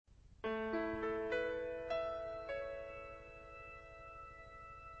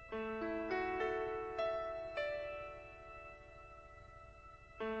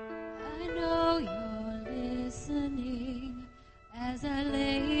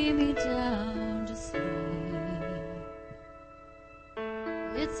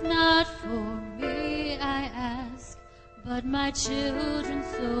Not for me, I ask, but my children's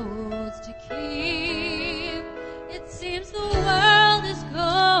souls to keep. It seems the world is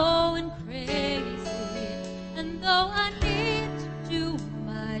going crazy, and though I need to do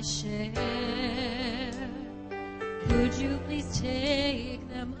my share, could you please take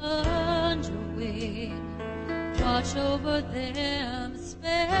them under wing, watch over them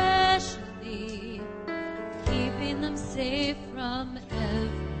especially, keeping them safe from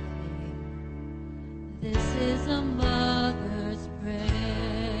everything. This is a mother's prayer.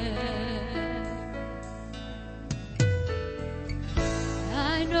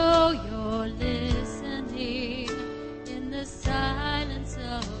 I know you're listening in the silence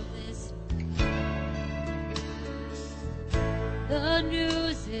of this night. The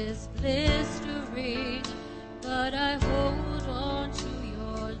news is blistering, but I hold on to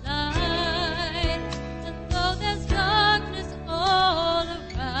your light. And though there's darkness all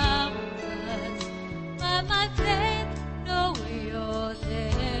around us, by my faith, know you're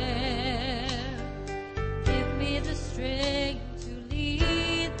there. Give me the strength to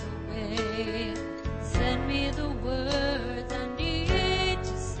lead the way. Send me the words I need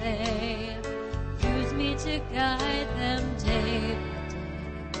to say. Use me to guide them day by day.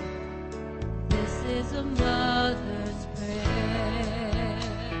 This is a mother's prayer.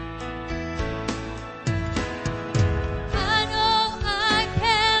 I know I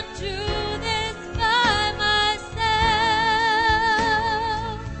can't do this by myself.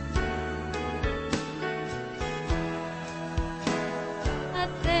 I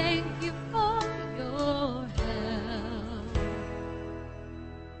thank you for your help.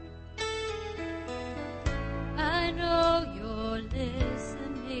 I know you're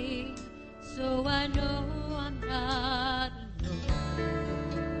listening, so I know I'm not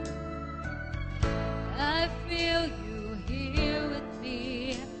alone. I feel you here with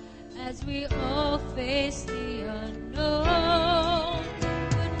me as we all face the unknown.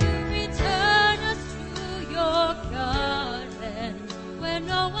 Would you return us to your garden where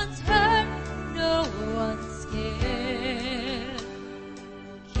no one's hurt, no one's scared?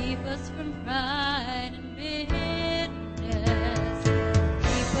 Keep us from pride and bitterness.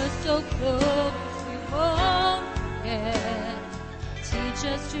 Keep us so close we won't forget. Teach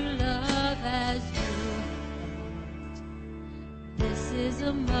us to love as you want. This is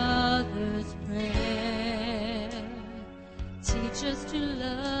a mother's prayer. Teach us to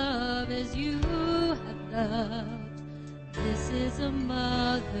love as you have loved. This is a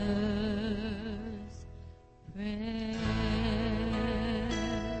mother's prayer.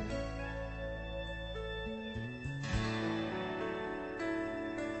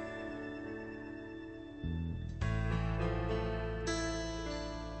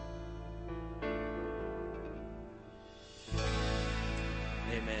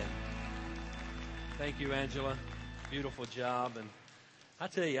 Amen. Thank you, Angela. Beautiful job. And I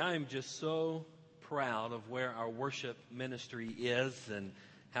tell you, I am just so proud of where our worship ministry is and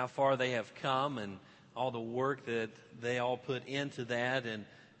how far they have come and all the work that they all put into that. And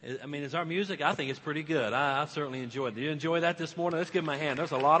I mean, is our music? I think it's pretty good. I certainly enjoyed it. Did you enjoy that this morning? Let's give them a hand.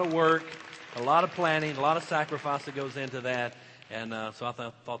 There's a lot of work, a lot of planning, a lot of sacrifice that goes into that. And so I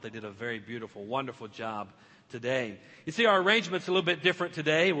thought they did a very beautiful, wonderful job today. You see, our arrangement's a little bit different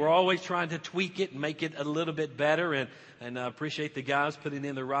today. We're always trying to tweak it and make it a little bit better. And I appreciate the guys putting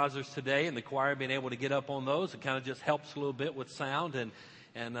in the risers today and the choir being able to get up on those. It kind of just helps a little bit with sound.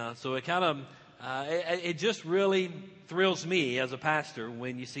 And so it kind of, it just really thrills me as a pastor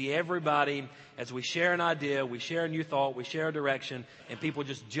when you see everybody, as we share an idea, we share a new thought, we share a direction, and people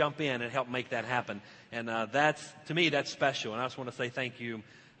just jump in and help make that happen. And that's, to me, that's special. And I just want to say thank you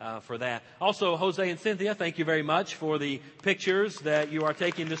for that. Also, Jose and Cynthia, thank you very much for the pictures that you are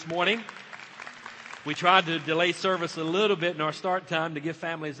taking this morning. We tried to delay service a little bit in our start time to give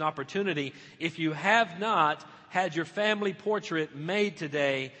families an opportunity. If you have not had your family portrait made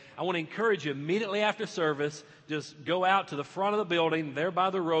today, I want to encourage you immediately after service, just go out to the front of the building, there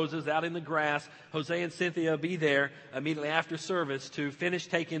by the roses, out in the grass. Jose and Cynthia will be there immediately after service to finish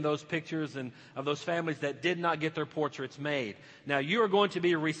taking those pictures and of those families that did not get their portraits made. Now, you are going to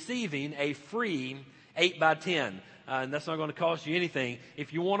be receiving a free 8x10. And that's not going to cost you anything.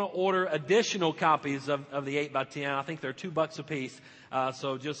 If you want to order additional copies of the 8x10, I think they're $2 a piece.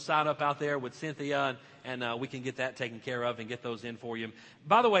 So just sign up out there with Cynthia, and we can get that taken care of and get those in for you.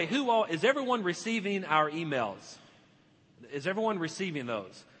 By the way, is everyone receiving our emails? Is everyone receiving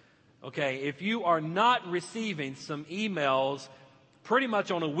those? Okay, if you are not receiving some emails pretty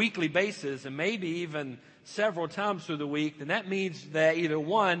much on a weekly basis and maybe even several times through the week, then that means that either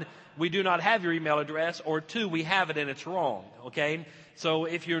one, we do not have your email address, or two, we have it and it's wrong, okay? So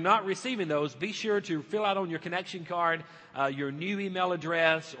if you're not receiving those, be sure to fill out on your connection card your new email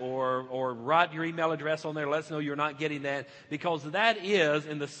address or write your email address on there. Let us know you're not getting that, because that is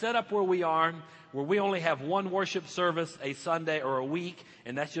in the setup where we are, where we only have one worship service a Sunday or a week,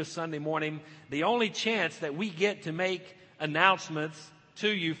 and that's just Sunday morning. The only chance that we get to make announcements to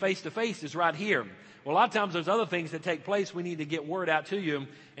you face to face is right here. Well, a lot of times there's other things that take place. We need to get word out to you,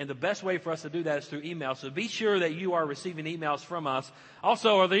 and the best way for us to do that is through email. So be sure that you are receiving emails from us.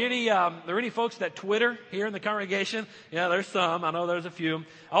 Also, are there any folks that Twitter here in the congregation? Yeah, there's some. I know there's a few.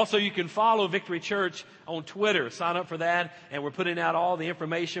 Also, you can follow Victory Church on Twitter. Sign up for that, and we're putting out all the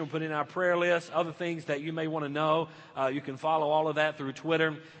information. We're putting out prayer lists, other things that you may want to know. You can follow all of that through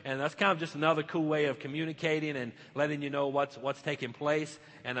Twitter, and that's kind of just another cool way of communicating and letting you know what's taking place,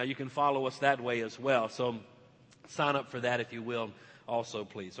 and you can follow us that way as well. So sign up for that if you will also,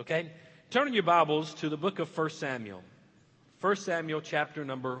 please, okay? Turn in your Bibles to the book of 1 Samuel. 1 Samuel chapter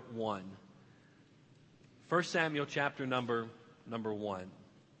number 1. 1 Samuel chapter number 1.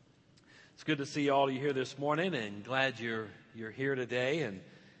 It's good to see all of you here this morning, and glad you're here today, and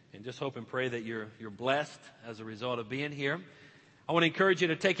just hope and pray that you're blessed as a result of being here. I want to encourage you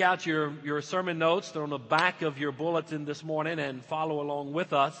to take out your sermon notes. They're on the back of your bulletin this morning, and follow along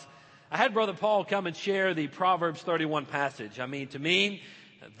with us. I had Brother Paul come and share the Proverbs 31 passage. I mean, to me,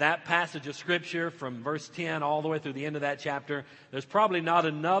 that passage of Scripture from verse 10 all the way through the end of that chapter, there's probably not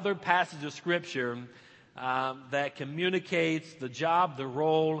another passage of Scripture that communicates the job, the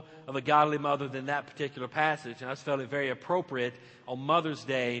role of a godly mother than that particular passage. And I just felt it very appropriate on Mother's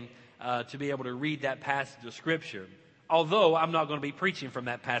Day to be able to read that passage of Scripture. Although I'm not going to be preaching from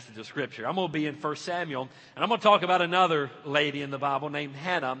that passage of Scripture. I'm going to be in 1 Samuel, and I'm going to talk about another lady in the Bible named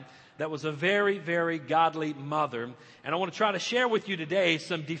Hannah that was a very, very godly mother. And I want to try to share with you today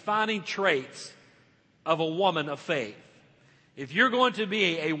some defining traits of a woman of faith. If you're going to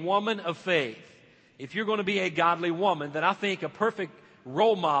be a woman of faith, if you're going to be a godly woman, then I think a perfect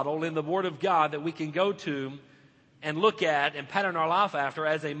role model in the Word of God that we can go to and look at and pattern our life after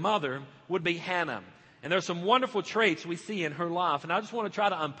as a mother would be Hannah. And there's some wonderful traits we see in her life. And I just want to try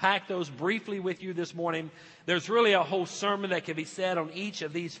to unpack those briefly with you this morning. There's really a whole sermon that can be said on each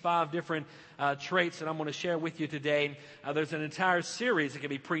of these 5 different traits that I'm going to share with you today. There's an entire series that can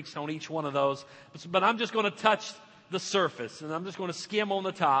be preached on each one of those. But I'm just going to touch the surface, and I'm just going to skim on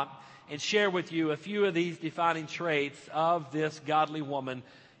the top and share with you a few of these defining traits of this godly woman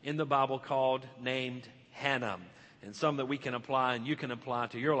in the Bible named Hannah. And some that we can apply and you can apply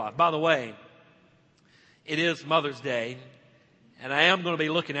to your life. By the way, it is Mother's Day, and I am going to be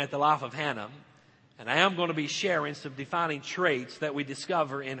looking at the life of Hannah, and I am going to be sharing some defining traits that we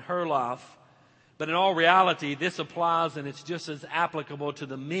discover in her life. But in all reality, this applies, and it's just as applicable to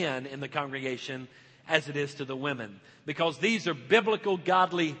the men in the congregation as it is to the women, because these are biblical,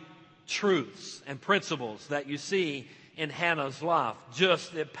 godly truths and principles that you see in Hannah's life.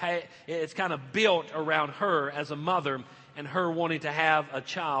 It's kind of built around her as a mother and her wanting to have a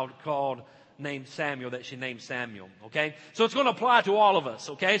child named Samuel, that she named Samuel, okay? So it's going to apply to all of us,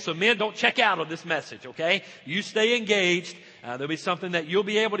 okay? So men, don't check out of this message, okay? You stay engaged. There'll be something that you'll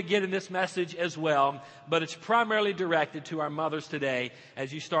be able to get in this message as well, but it's primarily directed to our mothers today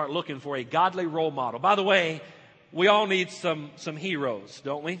as you start looking for a godly role model. By the way, we all need some heroes,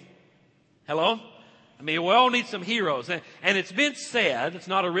 don't we? Hello? I mean, we all need some heroes. And it's been said, it's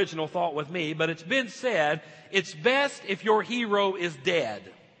not original thought with me, but it's been said, it's best if your hero is dead.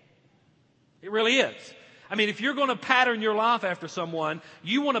 It really is. I mean, if you're going to pattern your life after someone,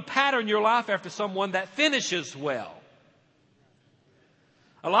 you want to pattern your life after someone that finishes well.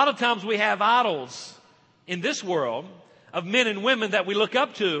 A lot of times we have idols in this world of men and women that we look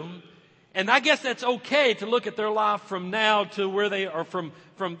up to, and I guess that's okay to look at their life from now to where they are, from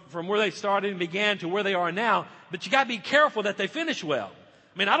where they started and began to where they are now, but you got to be careful that they finish well.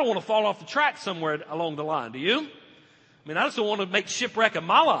 I mean, I don't want to fall off the track somewhere along the line, do you? I mean, I just don't want to make shipwreck of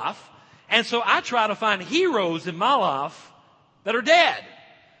my life. And so I try to find heroes in my life that are dead.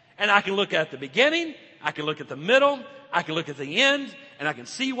 And I can look at the beginning, I can look at the middle, I can look at the end, and I can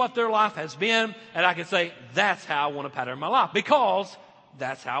see what their life has been, and I can say, that's how I want to pattern my life, because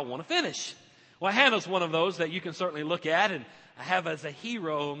that's how I want to finish. Well, Hannah's one of those that you can certainly look at and have as a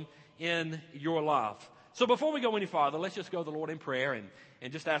hero in your life. So before we go any farther, let's just go to the Lord in prayer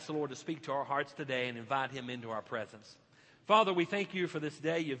and just ask the Lord to speak to our hearts today and invite Him into our presence. Father, we thank you for this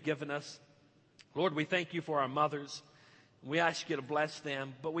day you've given us. Lord, we thank you for our mothers. We ask you to bless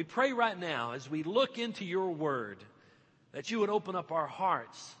them. But we pray right now as we look into your word, that you would open up our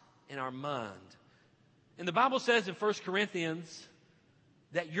hearts and our mind. And the Bible says in 1 Corinthians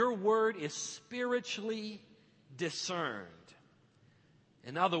that your word is spiritually discerned.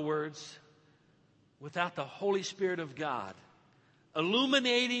 In other words, without the Holy Spirit of God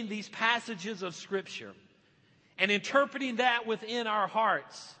illuminating these passages of Scripture and interpreting that within our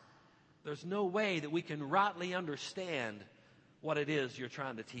hearts, there's no way that we can rightly understand what it is you're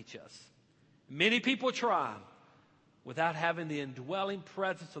trying to teach us. Many people try without having the indwelling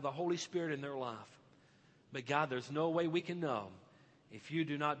presence of the Holy Spirit in their life. But God, there's no way we can know if you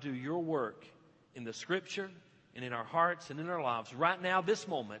do not do your work in the Scripture and in our hearts and in our lives. Right now, this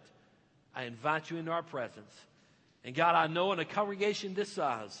moment, I invite you into our presence. And God, I know in a congregation this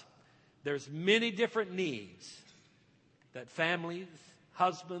size, there's many different needs that families,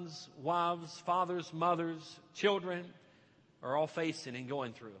 husbands, wives, fathers, mothers, children are all facing and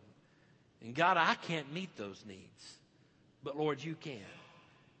going through. And God, I can't meet those needs. But Lord, you can.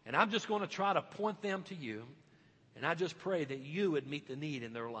 And I'm just going to try to point them to you. And I just pray that you would meet the need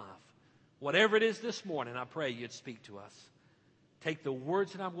in their life. Whatever it is this morning, I pray you'd speak to us. Take the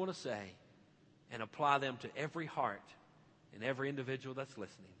words that I'm going to say and apply them to every heart and every individual that's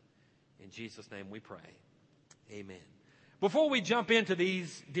listening. In Jesus' name we pray. Amen. Before we jump into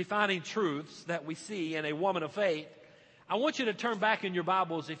these defining truths that we see in a woman of faith, I want you to turn back in your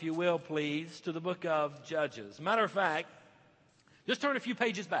Bibles, if you will, please, to the book of Judges. Matter of fact, just turn a few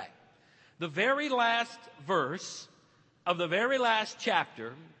pages back. The very last verse of the very last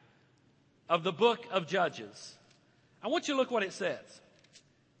chapter of the book of Judges. I want you to look what it says.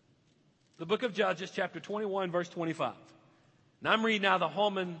 The book of Judges, chapter 21, verse 25. Now I'm reading now the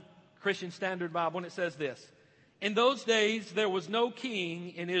Holman Christian Standard Bible, and it says this. In those days, there was no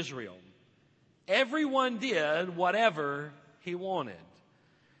king in Israel. Everyone did whatever he wanted.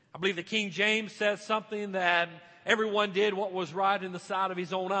 I believe the King James says something that everyone did what was right in the sight of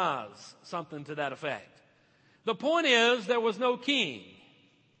his own eyes, something to that effect. The point is, there was no king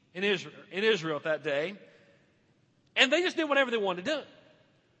in Israel at that day, and they just did whatever they wanted to do.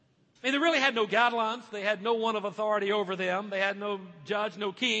 I mean, they really had no guidelines. They had no one of authority over them. They had no judge,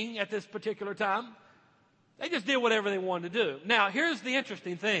 no king at this particular time. They just did whatever they wanted to do. Now, here's the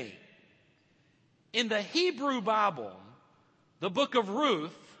interesting thing. In the Hebrew Bible, the book of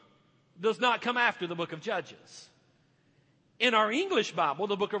Ruth does not come after the book of Judges. In our English Bible,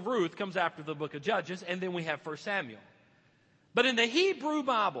 the book of Ruth comes after the book of Judges, and then we have 1 Samuel. But in the Hebrew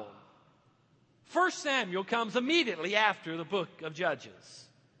Bible, 1 Samuel comes immediately after the book of Judges.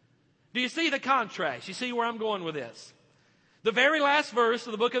 Do you see the contrast? You see where I'm going with this? The very last verse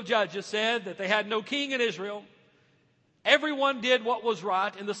of the book of Judges said that they had no king in Israel. Everyone did what was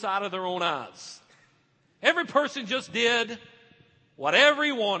right in the sight of their own eyes. Every person just did whatever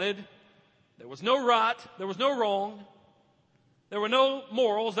he wanted. There was no right. There was no wrong. There were no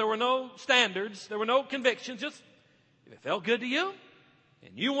morals. There were no standards. There were no convictions. Just if it felt good to you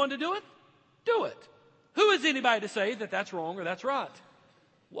and you wanted to do it. Who is anybody to say that that's wrong or that's right?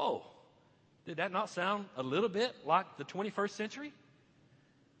 Whoa. Did that not sound a little bit like the 21st century?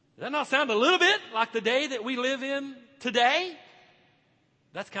 Does that not sound a little bit like the day that we live in today?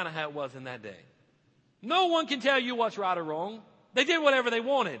 That's kind of how it was in that day. No one can tell you what's right or wrong. They did whatever they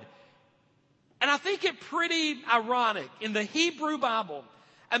wanted. And I think it pretty ironic. In the Hebrew Bible,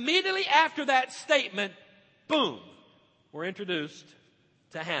 immediately after that statement, boom, we're introduced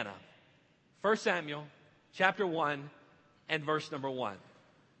to Hannah. 1 Samuel chapter 1 and verse number 1.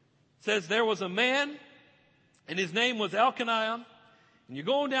 It says, there was a man, and his name was Elkanah. And you're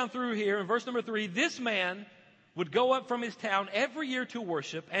going down through here in verse number 3. This man would go up from his town every year to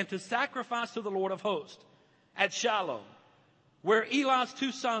worship and to sacrifice to the Lord of hosts at Shiloh, where Eli's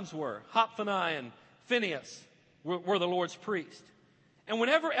two sons were, Hophni and Phinehas, were the Lord's priests. And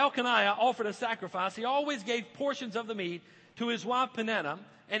whenever Elkanah offered a sacrifice, he always gave portions of the meat to his wife Peninnah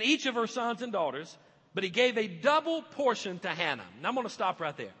and each of her sons and daughters, but he gave a double portion to Hannah. Now I'm going to stop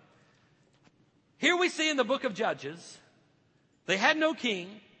right there. Here we see in the book of Judges, they had no king.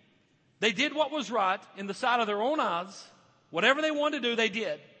 They did what was right in the sight of their own eyes. Whatever they wanted to do, they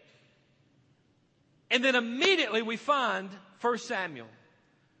did. And then immediately we find 1 Samuel.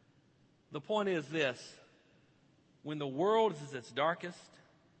 The point is this. When the world is at its darkest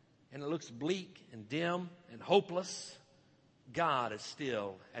and it looks bleak and dim and hopeless, God is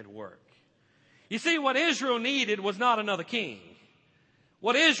still at work. You see, what Israel needed was not another king.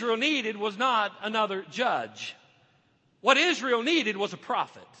 What Israel needed was not another judge. What Israel needed was a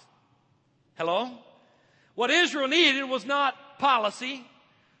prophet. Hello? What Israel needed was not policy.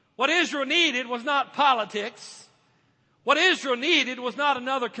 What Israel needed was not politics. What Israel needed was not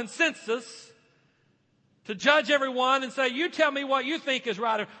another consensus. to judge everyone and say, you tell me what you think is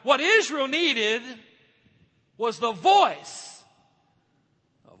right. What Israel needed was the voice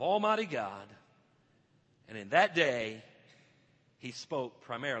of Almighty God. And in that day, he spoke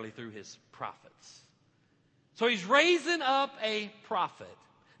primarily through his prophets. So he's raising up a prophet.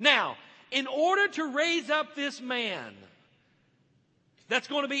 Now, in order to raise up this man that's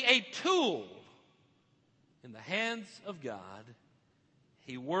going to be a tool in the hands of God,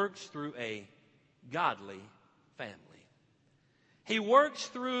 he works through a godly family. He works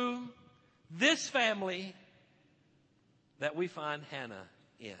through this family that we find Hannah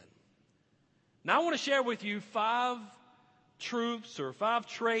in. Now I want to share with you 5 truths or 5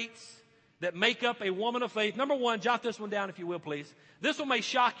 traits that make up a woman of faith. Number 1, jot this one down if you will, please. This one may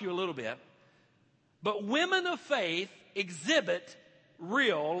shock you a little bit. But women of faith exhibit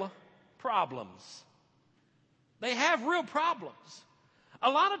real problems. They have real problems. A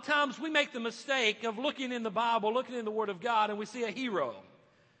lot of times we make the mistake of looking in the Bible, looking in the Word of God, and we see a hero.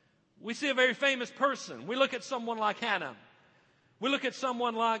 We see a very famous person. We look at someone like Hannah. We look at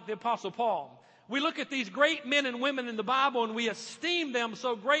someone like the Apostle Paul. We look at these great men and women in the Bible and we esteem them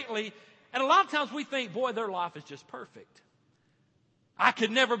so greatly. And a lot of times we think, boy, their life is just perfect. I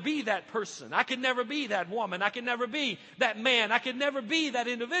could never be that person. I could never be that woman. I could never be that man. I could never be that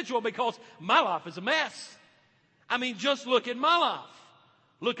individual because my life is a mess. I mean, just look at my life.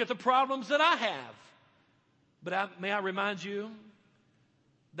 Look at the problems that I have. But may I remind you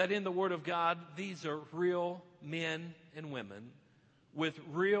that in the Word of God, these are real men and women with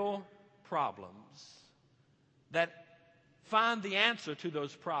real problems that find the answer to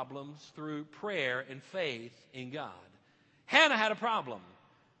those problems through prayer and faith in God. Hannah had a problem.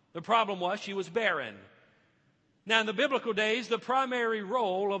 The problem was she was barren. Now, in the biblical days, the primary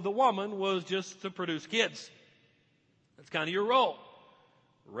role of the woman was just to produce kids. That's kind of your role.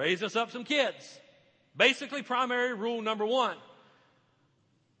 Raise us up some kids. Basically, primary rule number 1.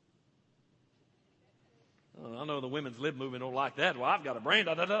 I know the women's lib movement don't like that. Well, I've got a brain.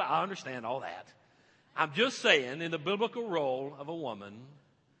 I understand all that. I'm just saying, in the biblical role of a woman,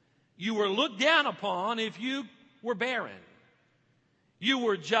 you were looked down upon if you were barren. You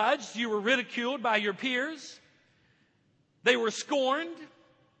were judged. You were ridiculed by your peers. They were scorned.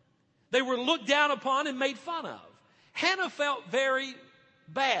 They were looked down upon and made fun of. Hannah felt very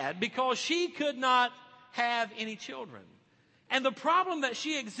bad because she could not have any children. And the problem that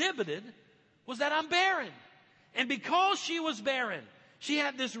she exhibited was that I'm barren. And because she was barren, she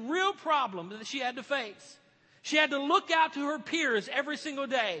had this real problem that she had to face. She had to look out to her peers every single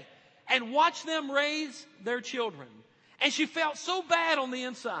day and watch them raise their children. And she felt so bad on the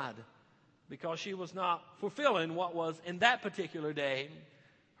inside because she was not fulfilling what was, in that particular day,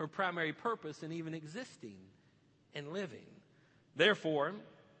 her primary purpose in even existing and living. Therefore,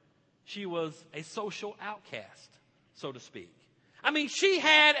 she was a social outcast, so to speak. I mean, she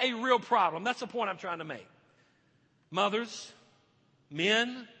had a real problem. That's the point I'm trying to make. Mothers,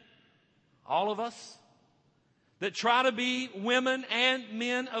 men, all of us that try to be women and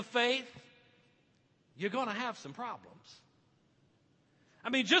men of faith, you're going to have some problems. I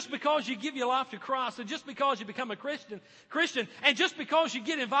mean, just because you give your life to Christ and just because you become a Christian, and just because you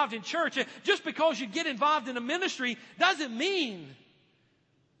get involved in church, and just because you get involved in a ministry doesn't mean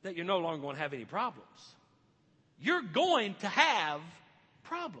that you're no longer going to have any problems. You're going to have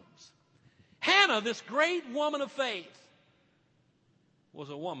problems. Hannah, this great woman of faith, was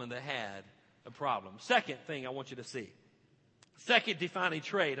a woman that had a problem. Second thing I want you to see, second defining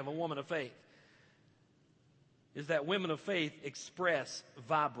trait of a woman of faith, is that women of faith express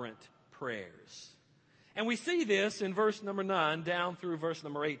vibrant prayers. And we see this in verse number 9 down through verse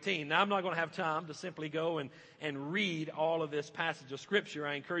number 18. Now, I'm not going to have time to simply go and read all of this passage of Scripture.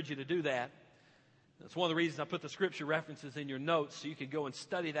 I encourage you to do that. That's one of the reasons I put the Scripture references in your notes so you can go and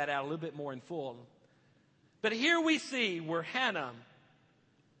study that out a little bit more in full. But here we see where Hannah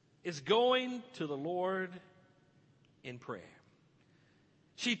is going to the Lord in prayer.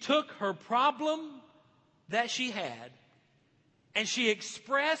 She took her problem that she had and she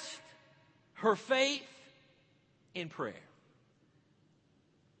expressed her faith in prayer.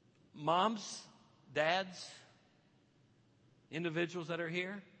 Moms, dads, individuals that are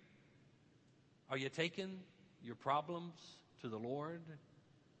here, are you taking your problems to the Lord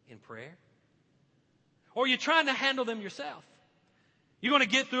in prayer? Or are you trying to handle them yourself? You're going to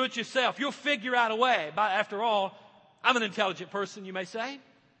get through it yourself. You'll figure out a way. After all, I'm an intelligent person, you may say.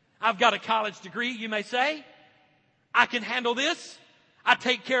 I've got a college degree, you may say. I can handle this. I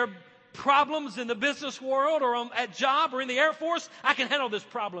take care of problems in the business world or at job or in the Air Force. I can handle this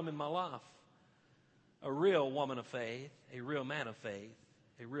problem in my life. A real woman of faith, a real man of faith,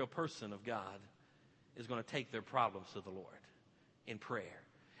 a real person of God is going to take their problems to the Lord in prayer.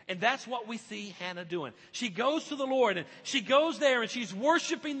 And that's what we see Hannah doing. She goes to the Lord, and she goes there, and she's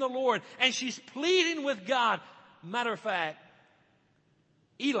worshiping the Lord, and she's pleading with God. Matter of fact,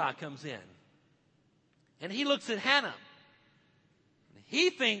 Eli comes in, and he looks at Hannah. He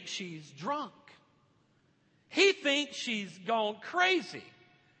thinks she's drunk. He thinks she's gone crazy.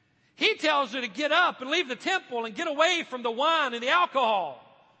 He tells her to get up and leave the temple and get away from the wine and the alcohol.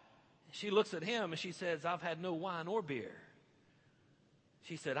 She looks at him and she says, I've had no wine or beer.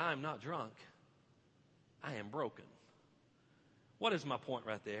 She said, I am not drunk. I am broken. What is my point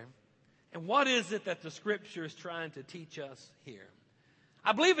right there? And what is it that the Scripture is trying to teach us here?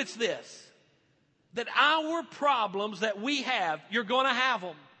 I believe it's this, that our problems that we have, you're going to have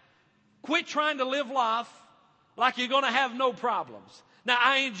them. Quit trying to live life like you're going to have no problems. Now,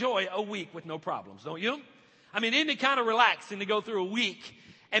 I enjoy a week with no problems, don't you? I mean, isn't it kind of relaxing to go through a week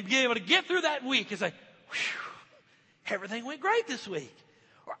and be able to get through that week and say, whew, everything went great this week.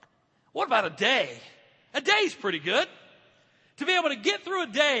 Or, what about a day? A day's pretty good. To be able to get through a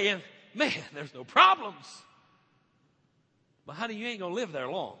day and, man, there's no problems. But honey, you ain't going to live there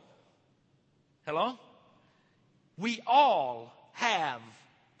long. Hello? We all have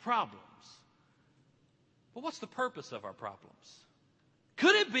problems. But what's the purpose of our problems?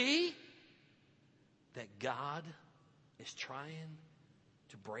 Could it be that God is trying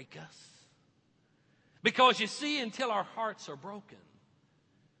to break us? Because you see, until our hearts are broken,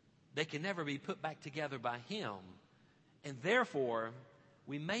 they can never be put back together by Him. And therefore,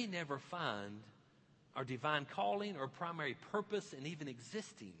 we may never find our divine calling or primary purpose in even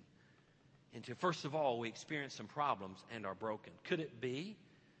existing until, first of all, we experience some problems and are broken. Could it be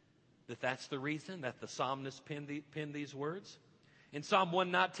that that's the reason that the psalmist penned these words? In Psalm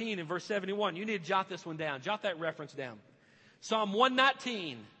 119 in verse 71, you need to jot this one down. Jot that reference down. Psalm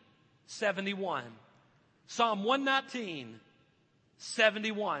 119, 71. Psalm 119,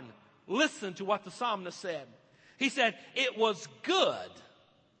 71. Listen to what the psalmist said. He said, it was good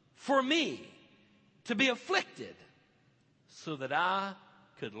for me to be afflicted so that I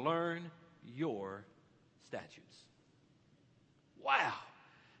could learn your statutes. Wow.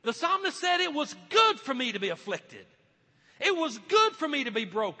 The psalmist said it was good for me to be afflicted. It was good for me to be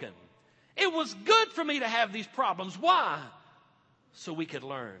broken. It was good for me to have these problems. Why? So we could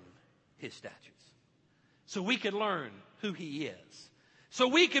learn His statutes. So we could learn who He is. So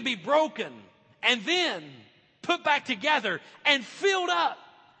we could be broken and then put back together and filled up.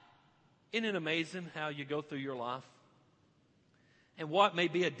 Isn't it amazing how you go through your life? And what may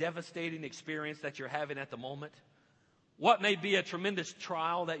be a devastating experience that you're having at the moment? What may be a tremendous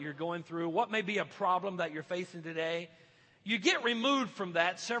trial that you're going through? What may be a problem that you're facing today? You get removed from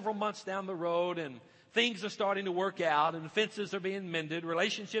that several months down the road, and things are starting to work out, and fences are being mended,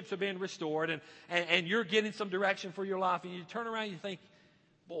 relationships are being restored, and you're getting some direction for your life, and you turn around and you think,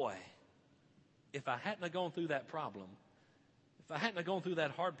 boy, if I hadn't have gone through that problem, if I hadn't have gone through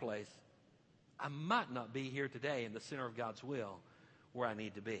that hard place, I might not be here today in the center of God's will where I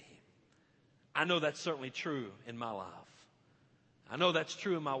need to be. I know that's certainly true in my life. I know that's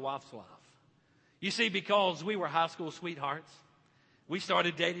true in my wife's life. You see, because we were high school sweethearts, we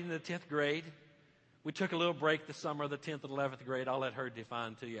started dating in the 10th grade. We took a little break the summer of the 10th and 11th grade. I'll let her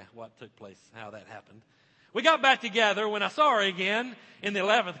define to you what took place, how that happened. We got back together when I saw her again in the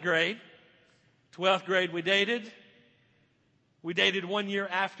 11th grade. 12th grade we dated. We dated 1 year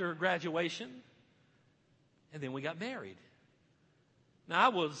after graduation. And then we got married. Now, I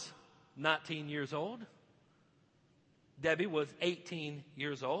was 19 years old. Debbie was 18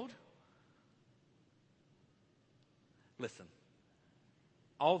 years old. Listen,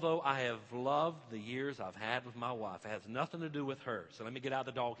 although I have loved the years I've had with my wife, it has nothing to do with her. So let me get out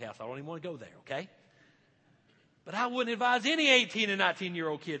of the doghouse. I don't even want to go there, okay? But I wouldn't advise any 18 and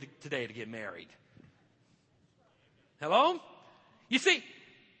 19-year-old kid today to get married. Hello? You see,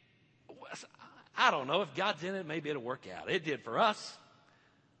 I don't know. If God's in it, maybe it'll work out. It did for us.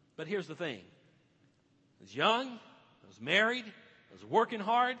 But here's the thing. I was young. I was married. I was working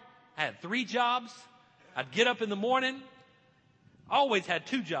hard. I had 3 jobs. I'd get up in the morning. I always had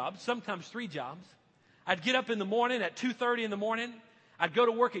 2 jobs, sometimes 3 jobs. I'd get up in the morning at 2:30 in the morning. I'd go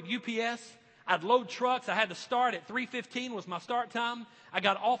to work at UPS. I'd load trucks. I had to start at 3:15 was my start time. I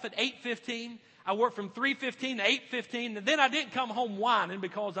got off at 8:15. I worked from 3:15 to 8:15. And then I didn't come home whining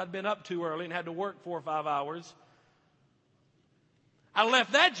because I'd been up too early and had to work 4 or 5 hours. I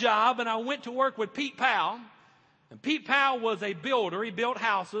left that job and I went to work with Pete Powell. And Pete Powell was a builder. He built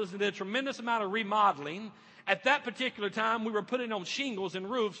houses and did a tremendous amount of remodeling. At that particular time, we were putting on shingles and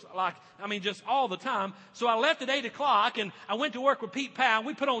roofs, just all the time. So I left at 8 o'clock, and I went to work with Pete Powell.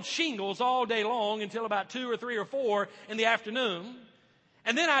 We put on shingles all day long until about 2 or 3 or 4 in the afternoon.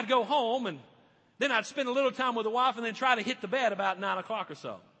 And then I'd go home, and then I'd spend a little time with the wife, and then try to hit the bed about 9 o'clock or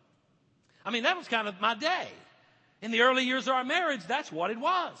so. That was kind of my day. In the early years of our marriage, that's what it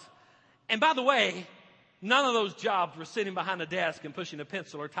was. And by the way, none of those jobs were sitting behind a desk and pushing a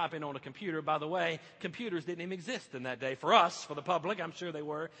pencil or typing on a computer. By the way, computers didn't even exist in that day. For us, for the public, I'm sure they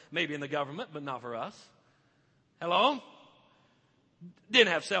were. Maybe in the government, but not for us. Hello?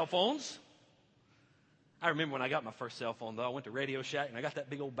 Didn't have cell phones. I remember when I got my first cell phone, though. I went to Radio Shack, and I got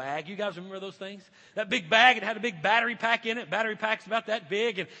that big old bag. You guys remember those things? That big bag, it had a big battery pack in it. Battery pack's about that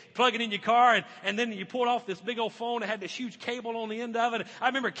big, and plug it in your car, and then you pulled off this big old phone that had this huge cable on the end of it. I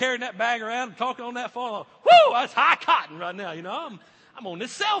remember carrying that bag around and talking on that phone. Whoo, that's high cotton right now, I'm on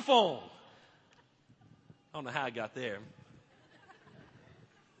this cell phone. I don't know how I got there.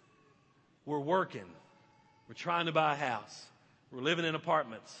 We're working. We're trying to buy a house. We're living in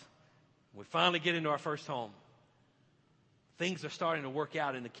apartments. We finally get into our first home. Things are starting to work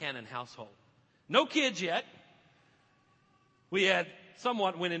out in the Cannon household. No kids yet. We had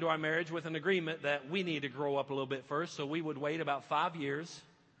somewhat went into our marriage with an agreement that we need to grow up a little bit first, so we would wait about 5 years,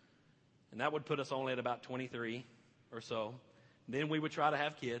 and that would put us only at about 23 or so. Then we would try to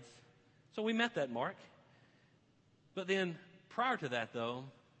have kids. So we met that mark. But then prior to that, though,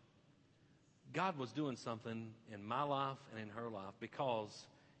 God was doing something in my life and in her life, because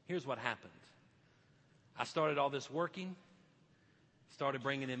here's what happened. I started all this working, started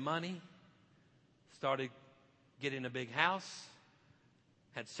bringing in money, started getting a big house,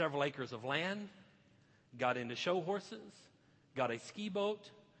 had several acres of land, got into show horses, got a ski boat,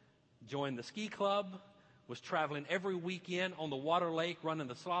 joined the ski club, was traveling every weekend on the water lake, running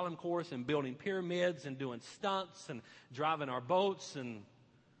the slalom course and building pyramids and doing stunts and driving our boats and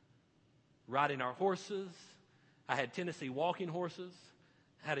riding our horses. I had Tennessee walking horses.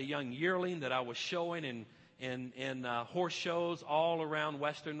 Had a young yearling that I was showing in horse shows all around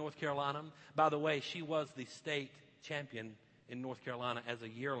western North Carolina. By the way, she was the state champion in North Carolina as a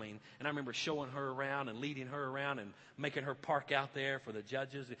yearling. And I remember showing her around and leading her around and making her park out there for the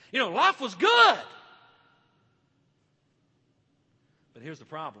judges. Life was good. But here's the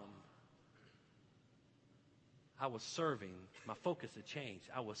problem. I was serving. My focus had changed.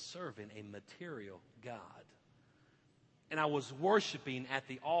 I was serving a material God. And I was worshiping at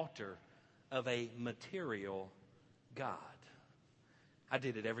the altar of a material God. I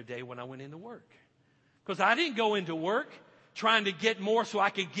did it every day when I went into work. Because I didn't go into work trying to get more so I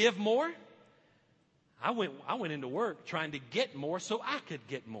could give more. I went into work trying to get more so I could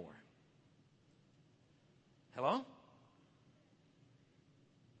get more. Hello?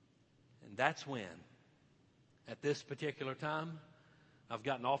 And that's when, at this particular time, I've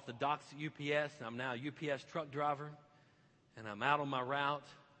gotten off the docks at UPS. I'm now a UPS truck driver. And I'm out on my route,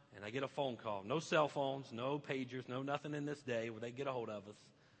 and I get a phone call. No cell phones, no pagers, no nothing in this day where they get a hold of us.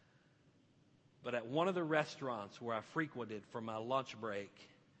 But at one of the restaurants where I frequented for my lunch break,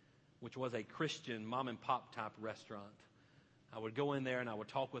 which was a Christian mom and pop type restaurant, I would go in there and I would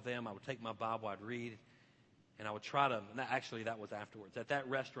talk with them. I would take my Bible, I'd read, and I would try to, actually that was afterwards. At that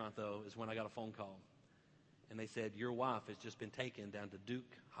restaurant, though, is when I got a phone call. And they said, your wife has just been taken down to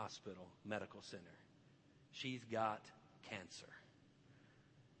Duke Hospital Medical Center. She's got cancer.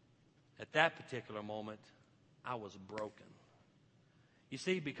 At that particular moment, I was broken. You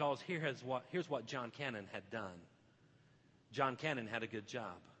see, because here's what Jon Cannon had done. Jon Cannon had a good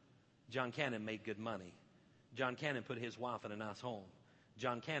job. Jon Cannon made good money. Jon Cannon put his wife in a nice home.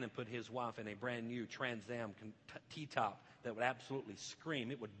 Jon Cannon put his wife in a brand new Trans Am T-top that would absolutely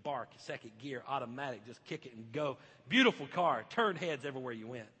scream. It would bark, second gear, automatic, just kick it and go. Beautiful car, turned heads everywhere you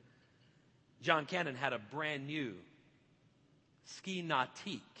went. Jon Cannon had a brand new ski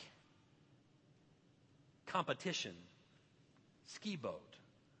nautique competition ski boat,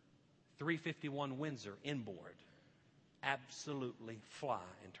 351 Windsor inboard, absolutely fly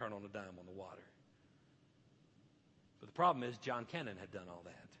and turn on a dime on the water. But the problem is Jon Cannon had done all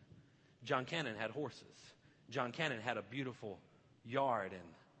that. Jon Cannon had horses. Jon Cannon had a beautiful yard and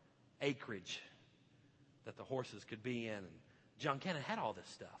acreage that the horses could be in. And Jon Cannon had all this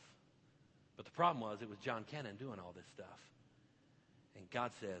stuff. But the problem was it was Jon Cannon doing all this stuff. And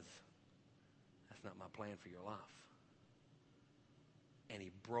God says, that's not my plan for your life. And he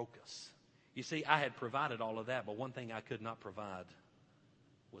broke us. You see, I had provided all of that, but one thing I could not provide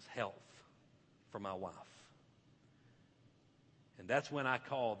was health for my wife. And that's when I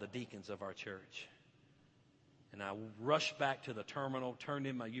called the deacons of our church. And I rushed back to the terminal, turned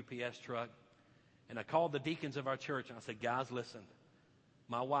in my UPS truck, And I called the deacons of our church and I said, guys, listen,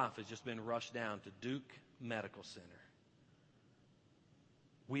 my wife has just been rushed down to Duke Medical Center.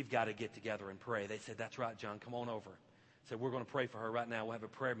 We've got to get together and pray. They said, that's right, John, come on over. I said, we're going to pray for her right now. We'll have a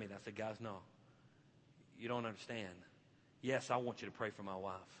prayer meeting. I said, guys, no, you don't understand. Yes, I want you to pray for my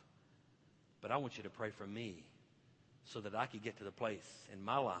wife, but I want you to pray for me so that I can get to the place in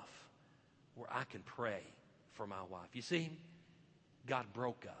my life where I can pray for my wife. You see, God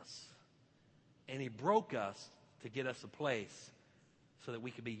broke us, and he broke us to get us a place so that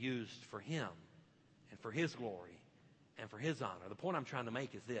we could be used for him and for his glory and for his honor. The point I'm trying to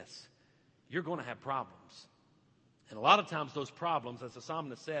make is this. You're going to have problems. And a lot of times those problems, as the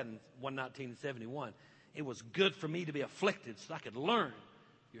psalmist said in 119 and 71, it was good for me to be afflicted so I could learn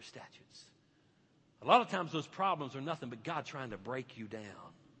your statutes. A lot of times those problems are nothing but God trying to break you down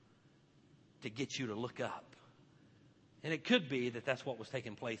to get you to look up. And it could be that that's what was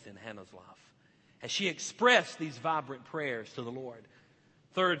taking place in Hannah's life as she expressed these vibrant prayers to the Lord.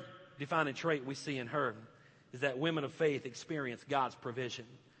 Third defining trait we see in her is that women of faith experience God's provision.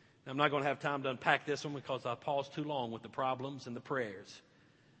 Now, I'm not going to have time to unpack this one because I'll pause too long with the problems and the prayers.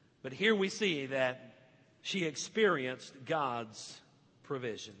 But here we see that she experienced God's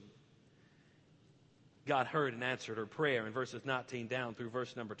provision. God heard and answered her prayer in verses 19 down through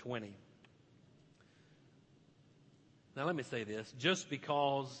verse number 20. Now let me say this. Just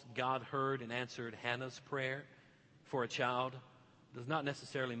because God heard and answered Hannah's prayer for a child does not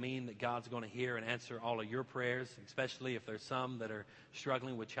necessarily mean that God's going to hear and answer all of your prayers, especially if there's some that are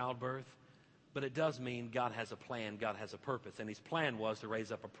struggling with childbirth. But it does mean God has a plan, God has a purpose. And his plan was to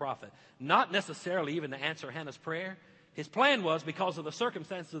raise up a prophet. Not necessarily even to answer Hannah's prayer. His plan was, because of the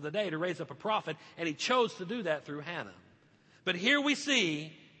circumstances of the day, to raise up a prophet. And he chose to do that through Hannah. But here we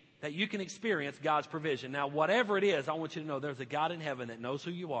see that you can experience God's provision. Now, whatever it is, I want you to know there's a God in heaven that knows who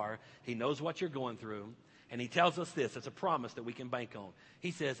you are. He knows what you're going through. And he tells us this. It's a promise that we can bank on.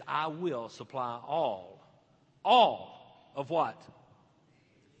 He says, I will supply all of what?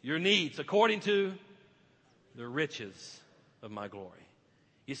 Your needs according to the riches of my glory.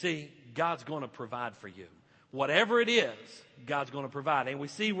 You see, God's going to provide for you. Whatever it is, God's going to provide. And we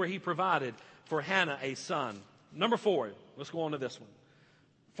see where he provided for Hannah a son. Number 4, let's go on to this one.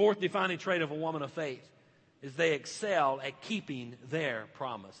 Fourth defining trait of a woman of faith is they excel at keeping their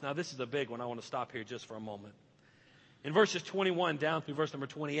promise. Now, this is a big one. I want to stop here just for a moment. In verses 21 down through verse number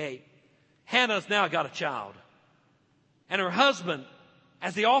 28, Hannah's now got a child. And her husband,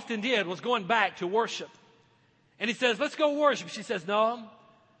 as he often did, was going back to worship. And he says, let's go worship. She says, no.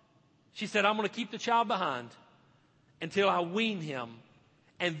 She said, I'm going to keep the child behind until I wean him.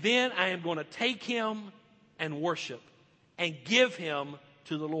 And then I am going to take him and worship and give him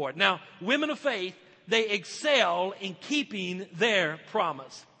to the Lord. Now, women of faith, they excel in keeping their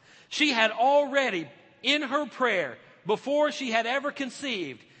promise. She had already, in her prayer, before she had ever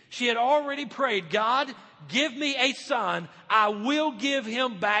conceived, she had already prayed, God, give me a son. I will give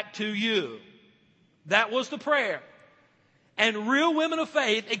him back to you. That was the prayer. And real women of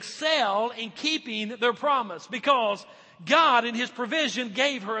faith excel in keeping their promise because God in his provision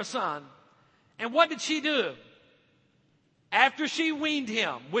gave her a son. And what did she do? After she weaned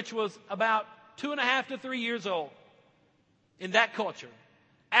him, which was about 2.5 to 3 years old in that culture,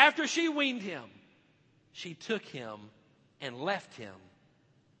 after she weaned him, she took him and left him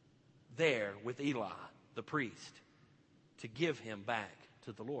there with Eli, the priest, to give him back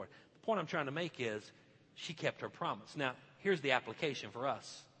to the Lord. The point I'm trying to make is she kept her promise. Now, here's the application for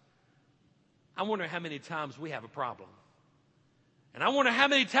us. I wonder how many times we have a problem. And I wonder how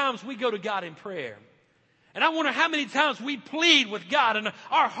many times we go to God in prayer. And I wonder how many times we plead with God and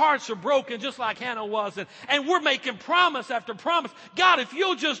our hearts are broken just like Hannah was. And we're making promise after promise. God, if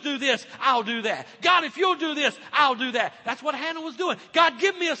you'll just do this, I'll do that. God, if you'll do this, I'll do that. That's what Hannah was doing. God,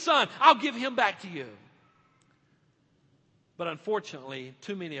 give me a son. I'll give him back to you. But unfortunately,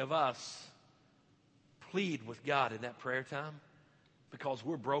 too many of us plead with God in that prayer time because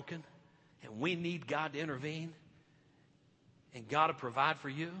we're broken and we need God to intervene. And God will provide for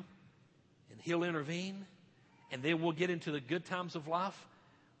you and he'll intervene. And then we'll get into the good times of life.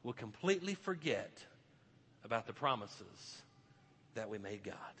 We'll completely forget about the promises that we made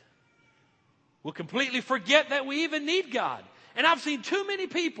God. We'll completely forget that we even need God. And I've seen too many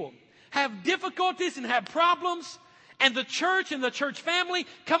people have difficulties and have problems. And the church and the church family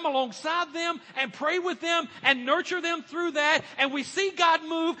come alongside them and pray with them and nurture them through that. And we see God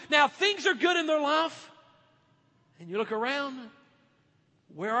move. Now things are good in their life. And you look around.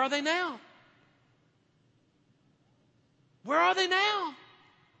 Where are they now? Where are they now?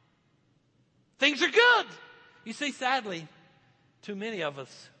 Things are good. You see, sadly, too many of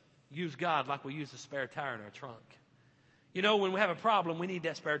us use God like we use a spare tire in our trunk. You know, when we have a problem, we need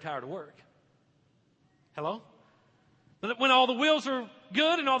that spare tire to work. Hello? But when all the wheels are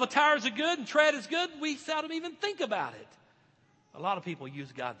good and all the tires are good and tread is good, we seldom even think about it. A lot of people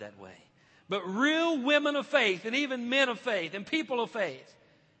use God that way. But real women of faith and even men of faith and people of faith,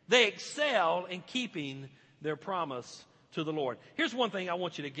 they excel in keeping their promise to the Lord. Here's one thing I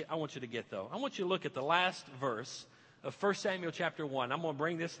want you to get though. I want you to look at the last verse of 1 Samuel chapter 1. I'm going to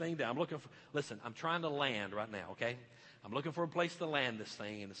bring this thing down. I'm trying to land right now, okay? I'm looking for a place to land this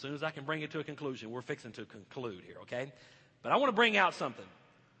thing, and as soon as I can bring it to a conclusion, we're fixing to conclude here, okay? But I want to bring out something.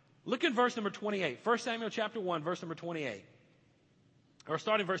 Look at verse number 28. 1 Samuel chapter 1, verse number 28. Or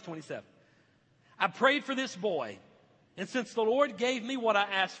starting verse 27. I prayed for this boy, and since the Lord gave me what I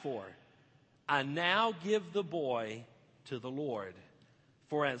asked for, I now give the boy to the Lord.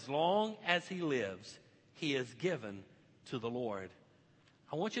 For as long as he lives, he is given to the Lord.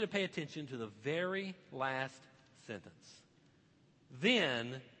 I want you to pay attention to the very last sentence.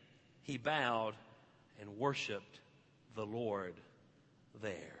 Then he bowed and worshiped the Lord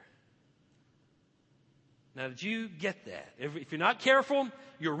there. Now, did you get that? If you're not careful,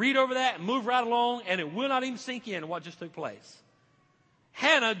 you'll read over that and move right along, and it will not even sink in what just took place.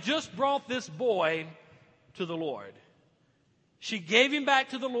 Hannah just brought this boy to the Lord. She gave him back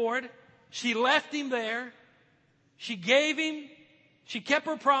to the Lord. She left him there. She kept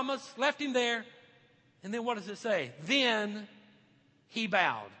her promise, left him there. And then what does it say? Then he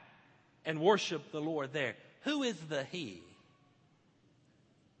bowed and worshiped the Lord there. Who is the he?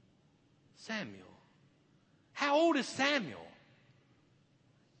 Samuel. How old is Samuel?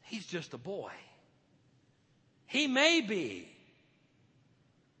 He's just a boy. He may be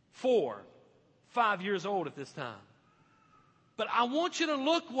 4, 5 years old at this time. But I want you to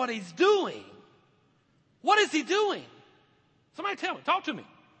look what he's doing. What is he doing? Somebody tell me. Talk to me.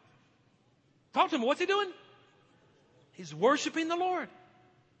 Talk to me. What's he doing? He's worshiping the Lord.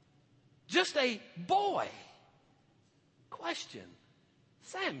 Just a boy. Question.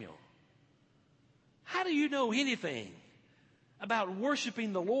 Samuel, how do you know anything about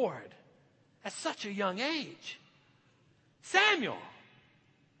worshiping the Lord at such a young age? Samuel,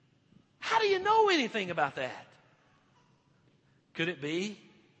 how do you know anything about that? Could it be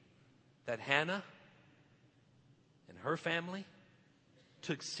that Hannah and her family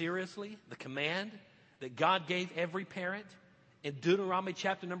took seriously the command that God gave every parent in Deuteronomy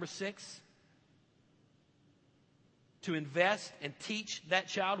chapter number 6 to invest and teach that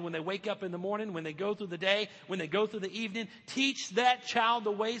child when they wake up in the morning, when they go through the day, when they go through the evening, teach that child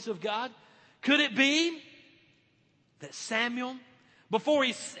the ways of God? Could it be that Samuel, before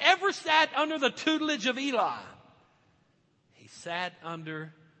he ever sat under the tutelage of Eli, he sat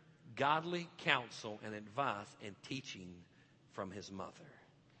under godly counsel and advice and teaching from his mother?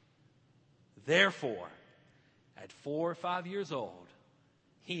 Therefore, at 4 or 5 years old,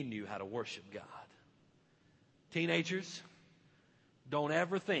 he knew how to worship God. Teenagers, don't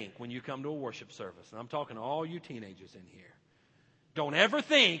ever think when you come to a worship service, and I'm talking to all you teenagers in here, don't ever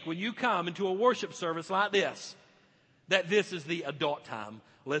think when you come into a worship service like this, that this is the adult time.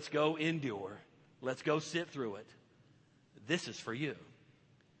 Let's go endure. Let's go sit through it. This is for you.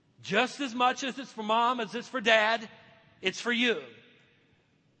 Just as much as it's for mom as it's for dad, it's for you.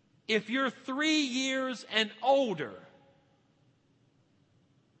 If you're 3 years and older,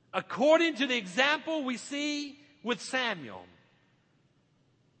 according to the example we see with Samuel,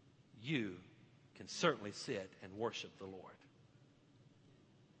 you can certainly sit and worship the Lord.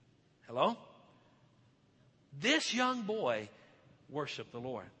 Hello? This young boy worshiped the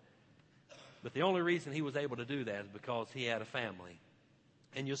Lord. But the only reason he was able to do that is because he had a family.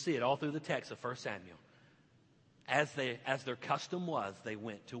 And you'll see it all through the text of 1 Samuel. As their custom was, they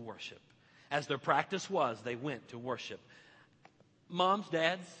went to worship. As their practice was, they went to worship. Moms,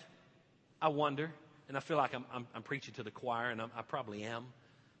 dads, I wonder, and I feel like I'm preaching to the choir, and I probably am,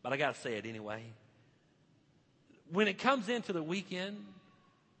 but I got to say it anyway. When it comes into the weekend,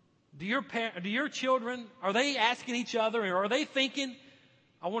 do your children, are they asking each other, or are they thinking,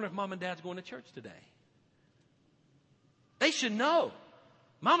 I wonder if mom and dad's going to church today? They should know.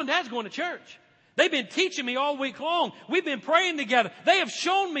 Mom and dad's going to church. They've been teaching me all week long. We've been praying together. They have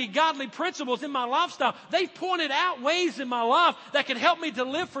shown me godly principles in my lifestyle. They've pointed out ways in my life that can help me to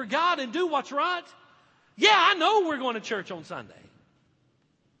live for God and do what's right. Yeah, I know we're going to church on Sunday.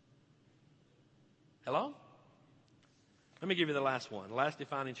 Hello? Let me give you the last one, the last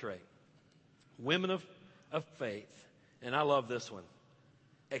defining trait. Women of faith, and I love this one,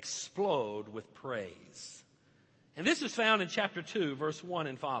 explode with praise. And this is found in chapter 2, verse 1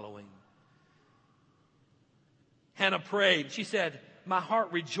 and following. Hannah prayed. She said, My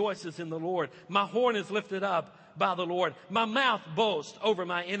heart rejoices in the Lord. My horn is lifted up by the Lord. My mouth boasts over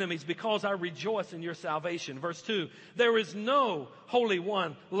my enemies because I rejoice in your salvation. Verse 2, there is no Holy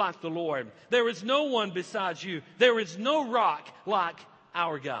One like the Lord. There is no one besides you. There is no rock like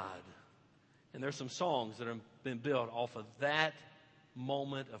our God. And there's some songs that have been built off of that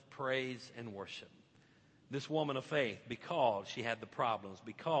moment of praise and worship. This woman of faith, because she had the problems,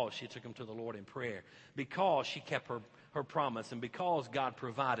 because she took them to the Lord in prayer, because she kept her promise, and because God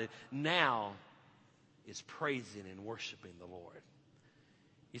provided, now is praising and worshiping the Lord.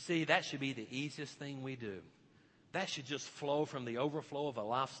 You see, that should be the easiest thing we do. That should just flow from the overflow of a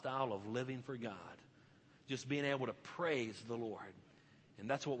lifestyle of living for God. Just being able to praise the Lord. And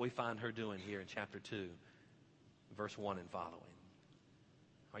that's what we find her doing here in chapter 2, verse 1 and following.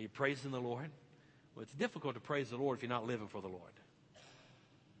 Are you praising the Lord? Well, it's difficult to praise the Lord if you're not living for the Lord.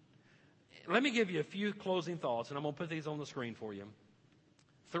 Let me give you a few closing thoughts, and I'm going to put these on the screen for you.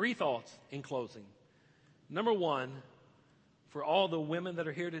 3 thoughts in closing. Number 1, for all the women that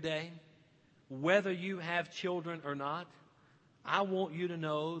are here today, whether you have children or not, I want you to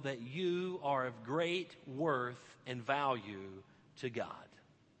know that you are of great worth and value to God.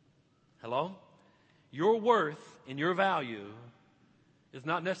 Hello? Your worth and your value is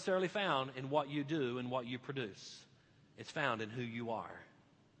not necessarily found in what you do and what you produce. It's found in who you are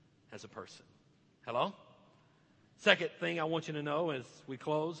as a person. Hello? Second thing I want you to know as we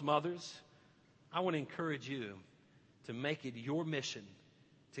close, mothers, I want to encourage you to make it your mission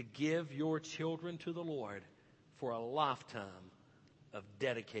to give your children to the Lord for a lifetime of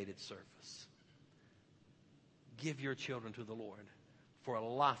dedicated service. Give your children to the Lord for a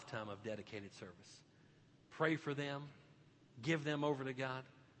lifetime of dedicated service. Pray for them. Give them over to God.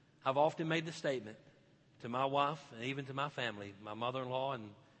 I've often made the statement to my wife and even to my family, my mother-in-law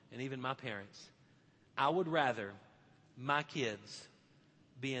and even my parents, I would rather my kids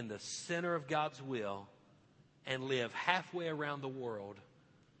be in the center of God's will and live halfway around the world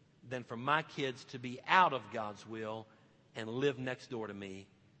than for my kids to be out of God's will and live next door to me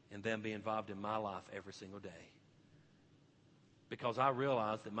and then be involved in my life every single day. Because I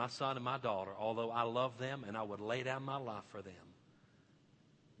realize that my son and my daughter, although I love them and I would lay down my life for them,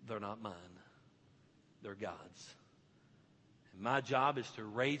 they're not mine. They're God's. And my job is to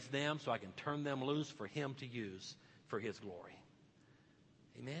raise them so I can turn them loose for Him to use for His glory.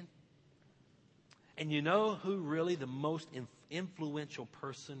 Amen? And you know who really the most influential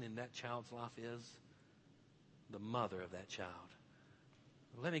person in that child's life is? The mother of that child.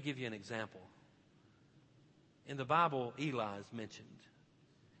 Let me give you an example. In the Bible, Eli is mentioned.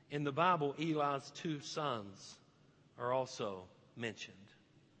 In the Bible, Eli's 2 sons are also mentioned.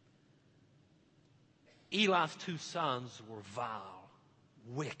 Eli's 2 sons were vile,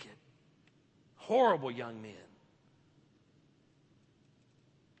 wicked, horrible young men.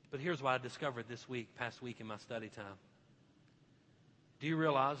 But here's what I discovered this past week in my study time. Do you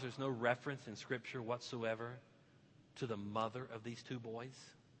realize there's no reference in Scripture whatsoever to the mother of these 2 boys?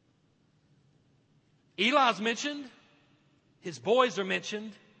 Eli's mentioned, his boys are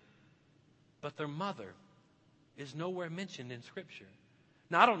mentioned, but their mother is nowhere mentioned in Scripture.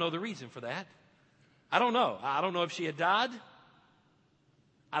 Now, I don't know the reason for that. I don't know. I don't know if she had died.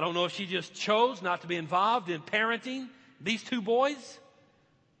 I don't know if she just chose not to be involved in parenting these 2 boys.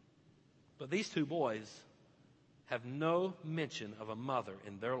 But these 2 boys have no mention of a mother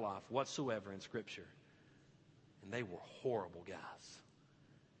in their life whatsoever in Scripture. And they were horrible guys.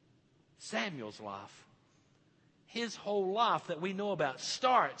 Samuel's life, his whole life that we know about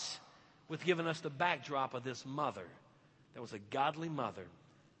starts with giving us the backdrop of this mother. That was a godly mother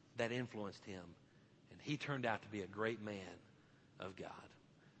that influenced him. And he turned out to be a great man of God.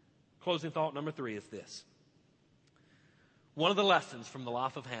 Closing thought number 3 is this. One of the lessons from the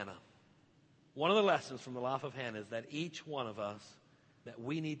life of Hannah is that each one of us, that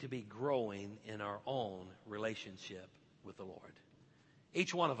we need to be growing in our own relationship with the Lord.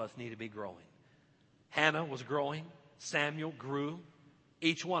 Each one of us need to be growing. Hannah was growing. Samuel grew.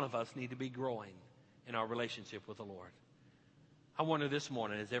 Each one of us need to be growing in our relationship with the Lord. I wonder this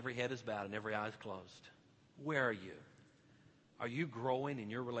morning, as every head is bowed and every eye is closed, where are you? Are you growing in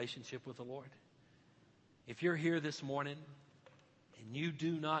your relationship with the Lord? If you're here this morning and you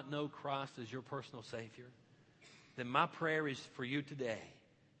do not know Christ as your personal Savior, then my prayer is for you today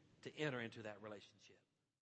to enter into that relationship.